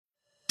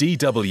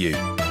DW.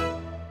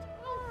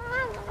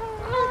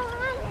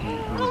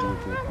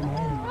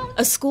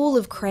 A school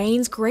of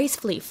cranes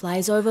gracefully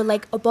flies over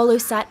Lake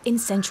Obolosat in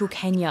central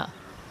Kenya.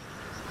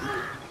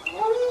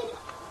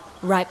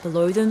 Right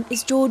below them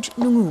is George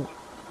Nungu.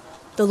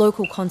 The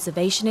local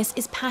conservationist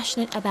is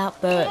passionate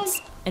about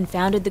birds and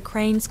founded the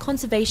Cranes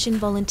Conservation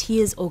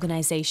Volunteers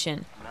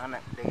Organisation.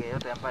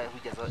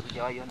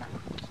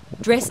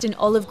 Dressed in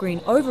olive green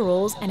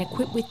overalls and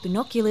equipped with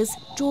binoculars,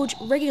 George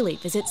regularly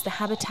visits the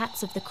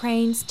habitats of the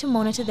cranes to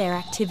monitor their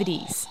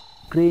activities.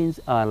 Cranes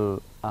are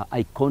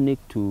iconic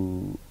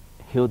to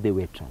healthy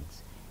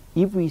wetlands.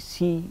 If we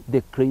see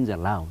the cranes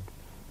around,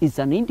 it's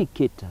an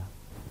indicator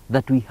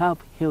that we have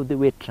healthy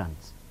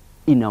wetlands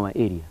in our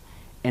area.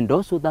 And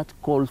also that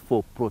calls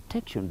for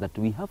protection, that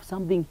we have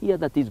something here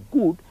that is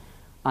good,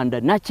 and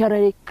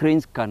naturally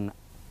cranes can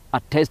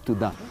attest to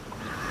that.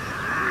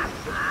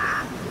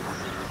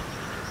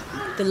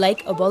 The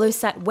Lake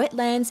Obolosat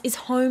wetlands is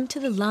home to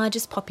the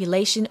largest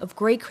population of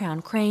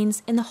grey-crowned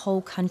cranes in the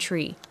whole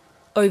country.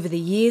 Over the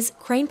years,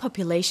 crane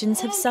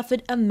populations have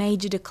suffered a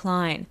major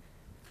decline.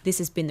 This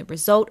has been the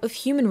result of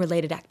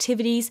human-related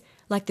activities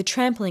like the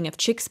trampling of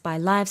chicks by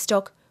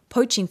livestock,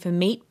 poaching for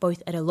meat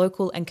both at a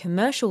local and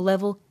commercial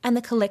level, and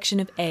the collection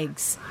of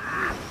eggs.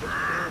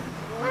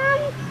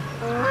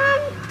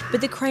 But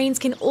the cranes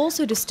can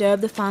also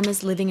disturb the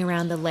farmers living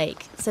around the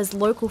lake, says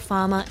local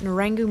farmer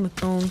Narangu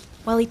Muthong,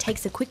 while he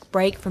takes a quick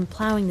break from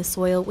ploughing the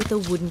soil with a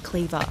wooden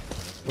cleaver.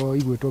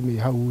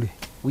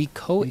 We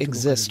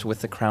coexist with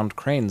the crowned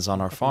cranes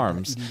on our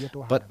farms,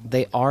 but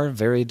they are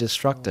very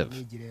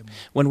destructive.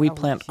 When we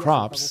plant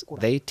crops,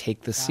 they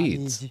take the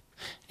seeds.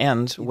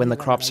 And when the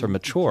crops are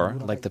mature,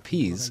 like the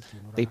peas,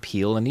 they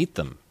peel and eat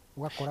them.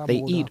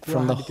 They eat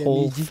from the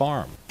whole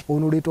farm.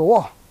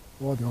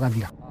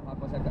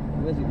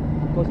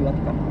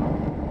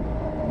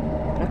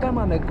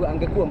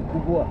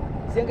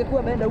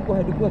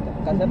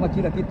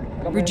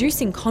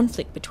 Reducing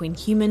conflict between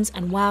humans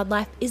and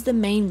wildlife is the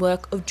main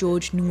work of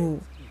George Nungu.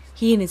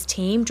 He and his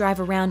team drive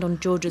around on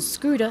George's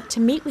scooter to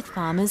meet with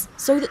farmers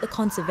so that the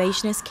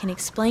conservationists can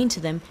explain to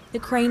them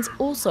that cranes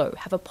also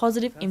have a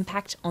positive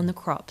impact on the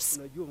crops.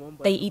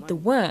 They eat the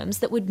worms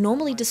that would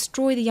normally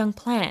destroy the young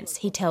plants,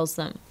 he tells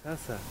them.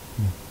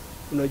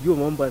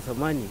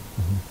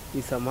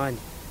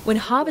 When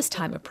harvest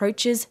time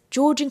approaches,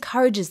 George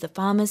encourages the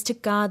farmers to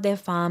guard their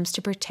farms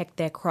to protect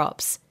their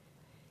crops.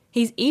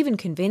 He's even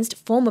convinced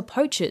former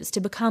poachers to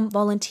become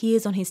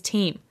volunteers on his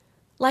team,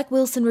 like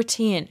Wilson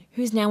Ratian,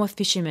 who's now a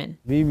fisherman.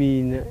 When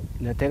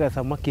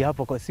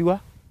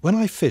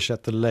I fish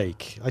at the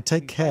lake, I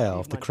take care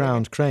of the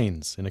crowned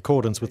cranes in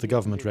accordance with the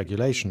government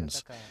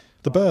regulations.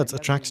 The birds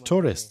attract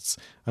tourists,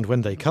 and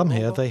when they come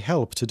here, they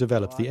help to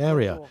develop the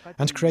area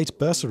and create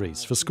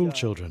bursaries for school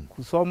children.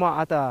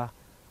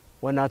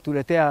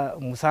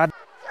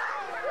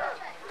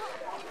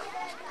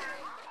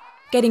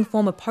 Getting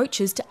former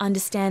poachers to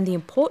understand the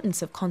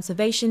importance of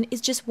conservation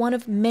is just one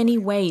of many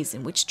ways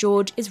in which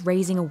George is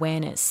raising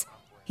awareness.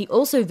 He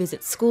also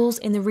visits schools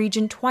in the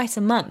region twice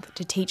a month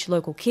to teach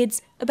local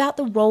kids about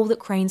the role that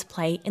cranes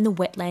play in the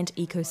wetland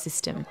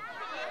ecosystem.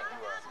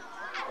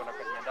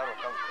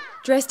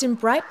 Dressed in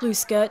bright blue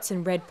skirts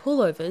and red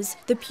pullovers,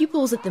 the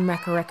pupils at the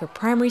Makareka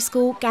Primary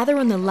School gather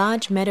on the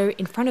large meadow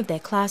in front of their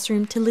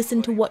classroom to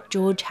listen to what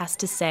George has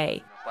to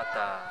say.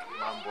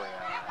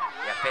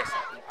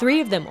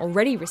 3 of them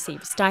already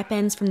receive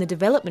stipends from the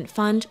Development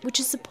Fund, which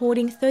is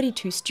supporting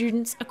 32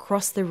 students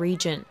across the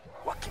region.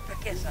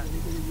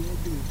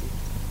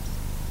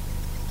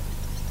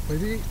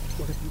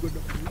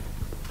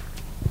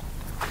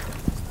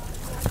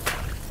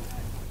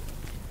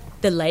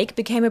 The lake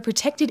became a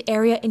protected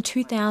area in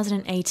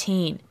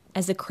 2018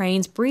 as the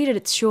cranes breed at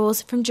its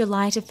shores from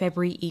July to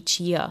February each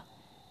year.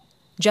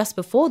 Just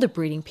before the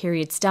breeding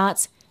period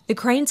starts, the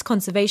Cranes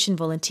Conservation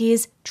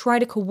Volunteers try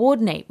to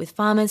coordinate with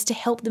farmers to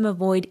help them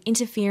avoid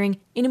interfering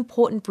in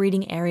important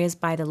breeding areas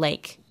by the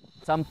lake.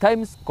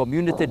 Sometimes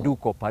community do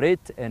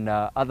cooperate, and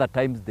other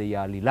times they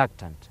are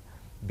reluctant,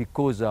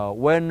 because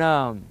when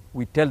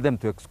we tell them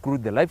to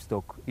exclude the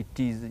livestock, it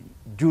is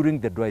during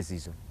the dry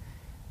season.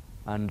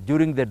 And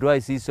during the dry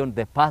season,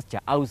 the pasture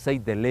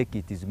outside the lake,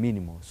 it is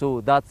minimal.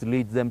 So that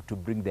leads them to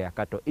bring their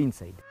cattle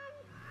inside.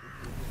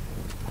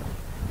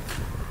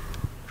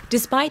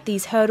 Despite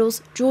these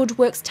hurdles, George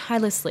works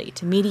tirelessly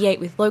to mediate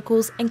with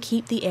locals and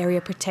keep the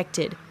area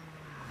protected.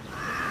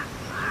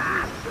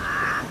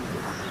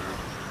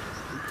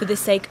 For the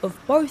sake of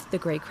both the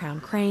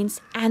grey-crowned cranes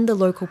and the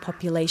local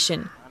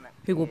population,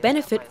 who will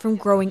benefit from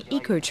growing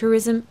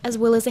ecotourism as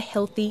well as a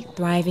healthy,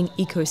 thriving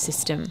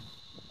ecosystem.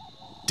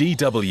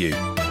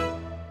 DW.